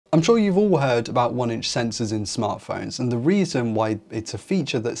I'm sure you've all heard about 1-inch sensors in smartphones, and the reason why it's a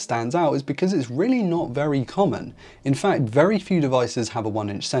feature that stands out is because it's really not very common. In fact, very few devices have a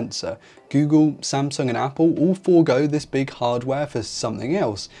 1-inch sensor. Google, Samsung and Apple all forego this big hardware for something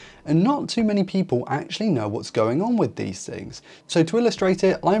else, and not too many people actually know what's going on with these things. So to illustrate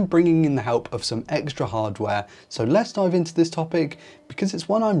it, I'm bringing in the help of some extra hardware, so let's dive into this topic because it's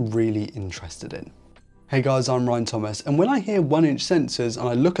one I'm really interested in. Hey guys, I'm Ryan Thomas, and when I hear 1-inch sensors and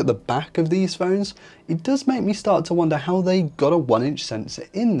I look at the back of these phones, it does make me start to wonder how they got a 1-inch sensor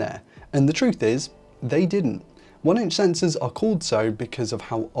in there. And the truth is, they didn't. 1-inch sensors are called so because of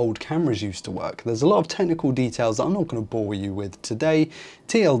how old cameras used to work. There's a lot of technical details that I'm not going to bore you with today.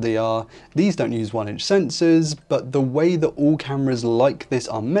 TLDR, these don't use 1-inch sensors, but the way that all cameras like this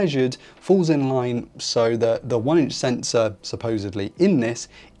are measured falls in line so that the 1-inch sensor supposedly in this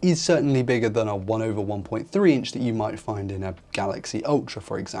is certainly bigger than a 1/1.3 inch that you might find in a Galaxy Ultra,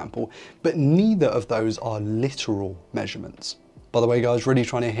 for example, but neither of those are literal measurements. By the way guys, really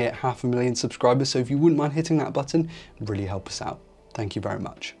trying to hit 500,000 subscribers, so if you wouldn't mind hitting that button, really help us out. Thank you very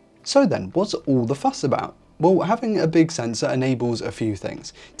much. So then, what's all the fuss about? Well, having a big sensor enables a few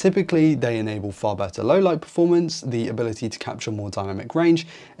things. Typically, they enable far better low light performance, the ability to capture more dynamic range,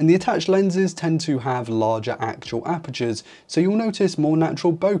 and the attached lenses tend to have larger actual apertures, so you'll notice more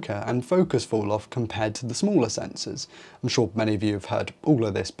natural bokeh and focus fall off compared to the smaller sensors. I'm sure many of you have heard all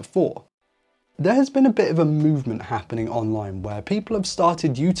of this before. There has been a bit of a movement happening online where people have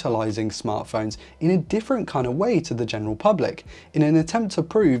started utilising smartphones in a different kind of way to the general public, in an attempt to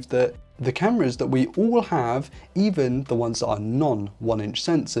prove that the cameras that we all have, even the ones that are non-1-inch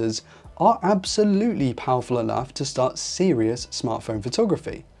sensors, are absolutely powerful enough to start serious smartphone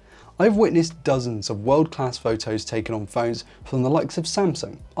photography. I've witnessed dozens of world-class photos taken on phones from the likes of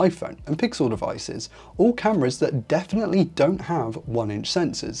Samsung, iPhone and Pixel devices, all cameras that definitely don't have 1-inch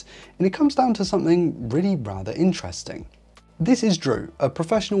sensors, and it comes down to something really rather interesting. This is Drew, a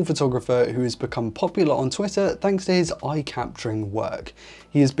professional photographer who has become popular on Twitter thanks to his eye-capturing work.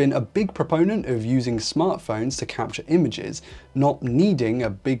 He has been a big proponent of using smartphones to capture images, not needing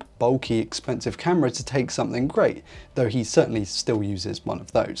a big, bulky, expensive camera to take something great, though he certainly still uses one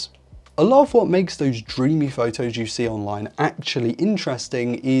of those. A lot of what makes those dreamy photos you see online actually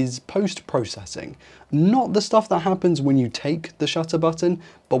interesting is post-processing. Not the stuff that happens when you take the shutter button,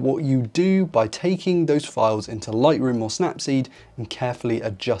 but what you do by taking those files into Lightroom or Snapseed and carefully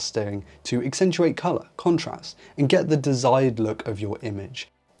adjusting to accentuate colour, contrast, and get the desired look of your image.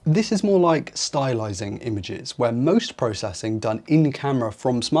 This is more like stylizing images, where most processing done in camera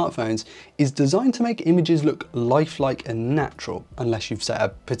from smartphones is designed to make images look lifelike and natural, unless you've set a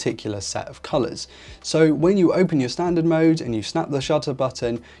particular set of colors. So when you open your standard mode and you snap the shutter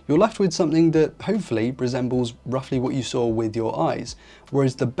button, you're left with something that hopefully resembles roughly what you saw with your eyes,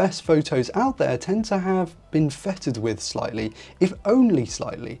 whereas the best photos out there tend to have been fettered with slightly, if only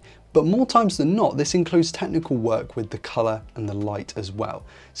slightly. But more times than not, this includes technical work with the colour and the light as well,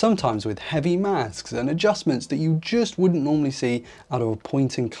 sometimes with heavy masks and adjustments that you just wouldn't normally see out of a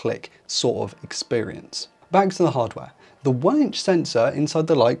point and click sort of experience. Back to the hardware. The 1-inch sensor inside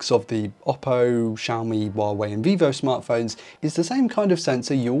the likes of the Oppo, Xiaomi, Huawei and Vivo smartphones is the same kind of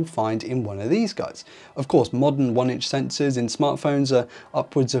sensor you'll find in one of these guys. Of course, modern 1-inch sensors in smartphones are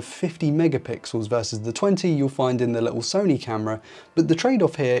upwards of 50 megapixels versus the 20 you'll find in the little Sony camera, but the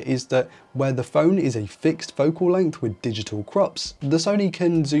trade-off here is that where the phone is a fixed focal length with digital crops, the Sony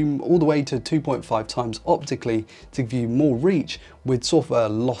can zoom all the way to 2.5 times optically to give you more reach with sort of a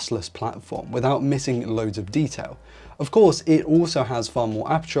lossless platform without missing loads of detail. Of course, it also has far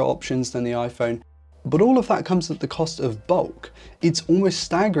more aperture options than the iPhone, but all of that comes at the cost of bulk. It's almost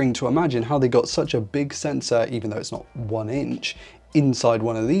staggering to imagine how they got such a big sensor, even though it's not 1 inch, inside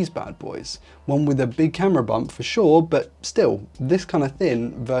one of these bad boys. One with a big camera bump for sure, but still, this kind of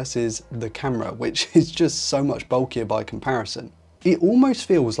thin versus the camera, which is just so much bulkier by comparison. It almost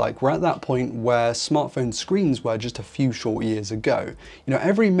feels like we're at that point where smartphone screens were just a few short years ago. You know,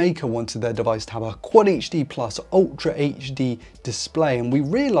 every maker wanted their device to have a Quad HD Plus, Ultra HD display, and we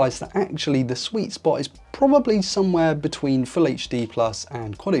realized that actually the sweet spot is probably somewhere between Full HD Plus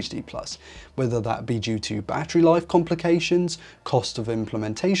and Quad HD Plus, whether that be due to battery life complications, cost of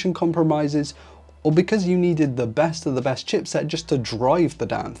implementation compromises, or because you needed the best of the best chipset just to drive the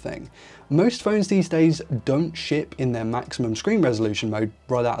damn thing. Most phones these days don't ship in their maximum screen resolution mode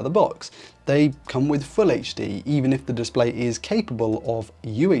right out of the box. They come with Full HD, even if the display is capable of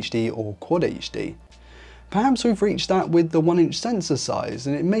UHD or Quad HD. Perhaps we've reached that with the 1-inch sensor size,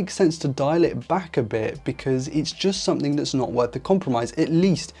 and it makes sense to dial it back a bit because it's just something that's not worth the compromise, at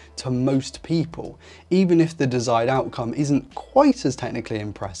least to most people. Even if the desired outcome isn't quite as technically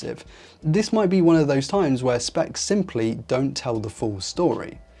impressive, this might be one of those times where specs simply don't tell the full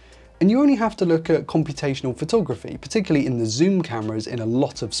story. And you only have to look at computational photography, particularly in the zoom cameras in a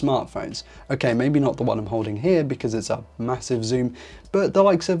lot of smartphones. Okay, maybe not the one I'm holding here because it's a massive zoom, but the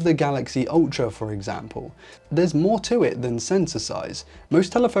likes of the Galaxy Ultra, for example. There's more to it than sensor size.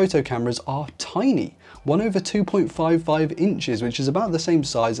 Most telephoto cameras are tiny, 1/2.55 inches, which is about the same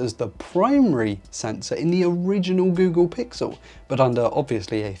size as the primary sensor in the original Google Pixel, but under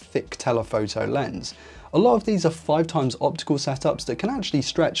obviously a thick telephoto lens. A lot of these are 5x optical setups that can actually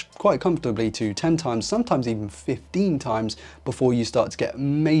stretch quite comfortably to 10x, sometimes even 15x before you start to get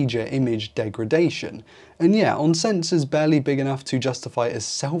major image degradation. And yeah, on sensors barely big enough to justify as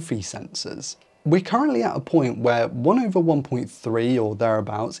selfie sensors. We're currently at a point where 1/1.3 or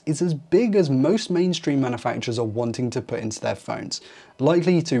thereabouts is as big as most mainstream manufacturers are wanting to put into their phones,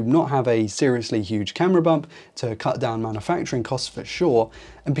 likely to not have a seriously huge camera bump, to cut down manufacturing costs for sure,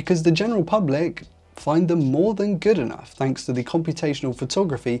 and because the general public find them more than good enough thanks to the computational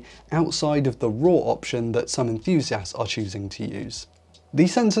photography outside of the raw option that some enthusiasts are choosing to use.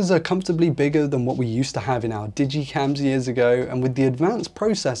 These sensors are comfortably bigger than what we used to have in our digicams years ago, and with the advanced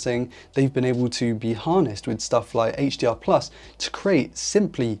processing, they've been able to be harnessed with stuff like HDR+ to create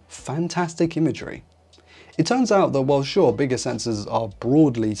simply fantastic imagery. It turns out that while sure, bigger sensors are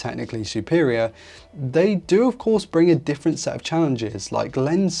broadly technically superior, they do of course bring a different set of challenges like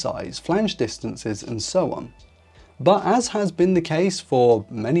lens size, flange distances, and so on. But as has been the case for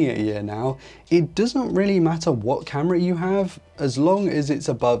many a year now, it doesn't really matter what camera you have, as long as it's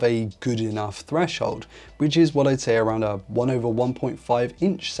above a good enough threshold, which is what I'd say around a 1/1.5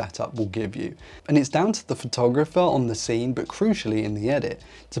 inch setup will give you. And it's down to the photographer on the scene, but crucially in the edit,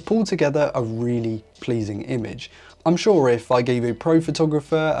 to pull together a really pleasing image. I'm sure if I gave a pro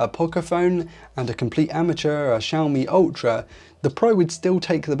photographer a Poco phone and a complete amateur a Xiaomi Ultra, the pro would still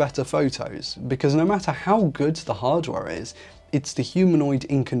take the better photos, because no matter how good the hardware is, it's the humanoid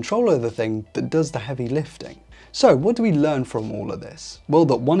in control of the thing that does the heavy lifting. So what do we learn from all of this? Well,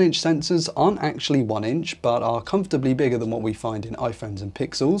 that 1-inch sensors aren't actually 1 inch, but are comfortably bigger than what we find in iPhones and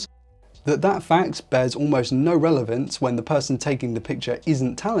Pixels. That fact bears almost no relevance when the person taking the picture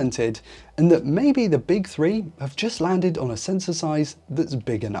isn't talented, and that maybe the big three have just landed on a sensor size that's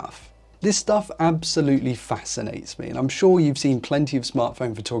big enough. This stuff absolutely fascinates me, and I'm sure you've seen plenty of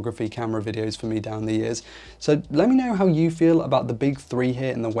smartphone photography camera videos from me down the years, so let me know how you feel about the big three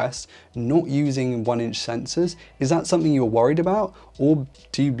here in the West not using 1-inch sensors. Is that something you're worried about, or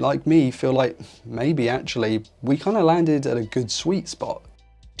do you, like me, feel like maybe actually we kind of landed at a good sweet spot?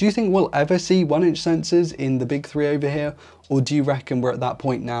 Do you think we'll ever see 1-inch sensors in the big three over here, or do you reckon we're at that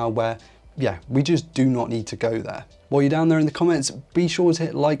point now where, yeah, we just do not need to go there? While you're down there in the comments, be sure to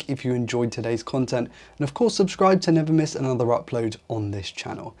hit like if you enjoyed today's content, and of course subscribe to never miss another upload on this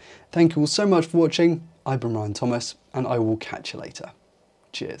channel. Thank you all so much for watching. I've been Ryan Thomas, and I will catch you later.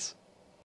 Cheers.